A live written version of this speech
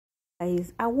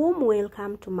Guys, a warm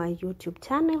welcome to my YouTube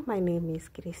channel. My name is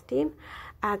Christine.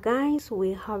 Guys,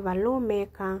 we have a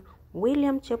lawmaker,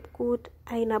 William Chepkut,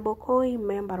 Ainabkoi,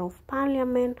 member of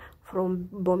parliament from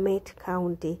Bomet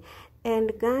County.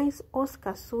 And guys,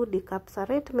 Oscar Sudi,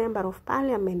 Kapsret member of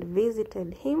parliament,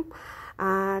 visited him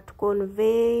to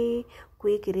convey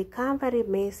quick recovery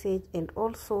message and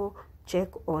also check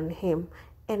on him.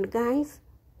 And guys,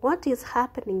 what is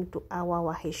happening to our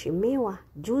waheshimiwa?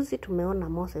 Juzi tumeona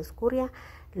Moses Kuria,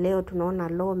 leo tunaona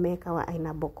lawmaker wa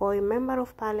Ainabkoi, member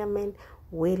of parliament,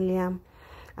 William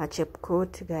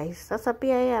Chepkut, guys. Sasa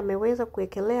pia yeye ameweza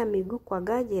kuekelea miguu kwa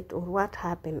gadget or what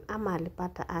happened, ama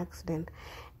alipata accident.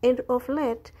 And of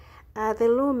late, the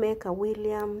lawmaker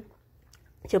William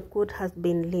Chepkut has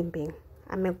been limping.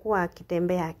 Amekuwa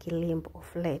akitembea akilimp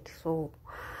of late. So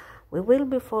we will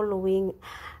be following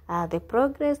the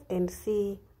progress and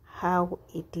see how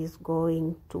it is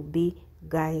going to be,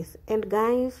 guys. And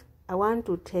guys, I want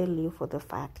to tell you for the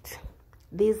fact,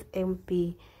 this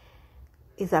MP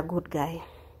is a good guy,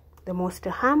 the most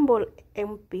humble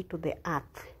MP to the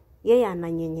earth. Yeye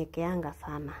ananyenyekeanga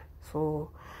sana.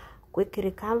 So quick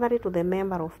recovery to the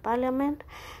member of parliament.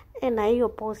 Na hiyo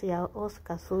post ya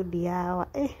Oscar Sudi hawa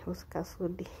Oscar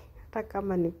Sudi hata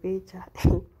kama ni picha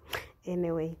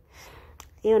anyway,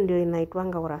 hiyo ndio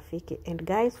inaitwanga urafiki. And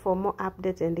guys, for more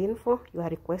updates and info, you are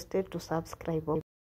requested to subscribe.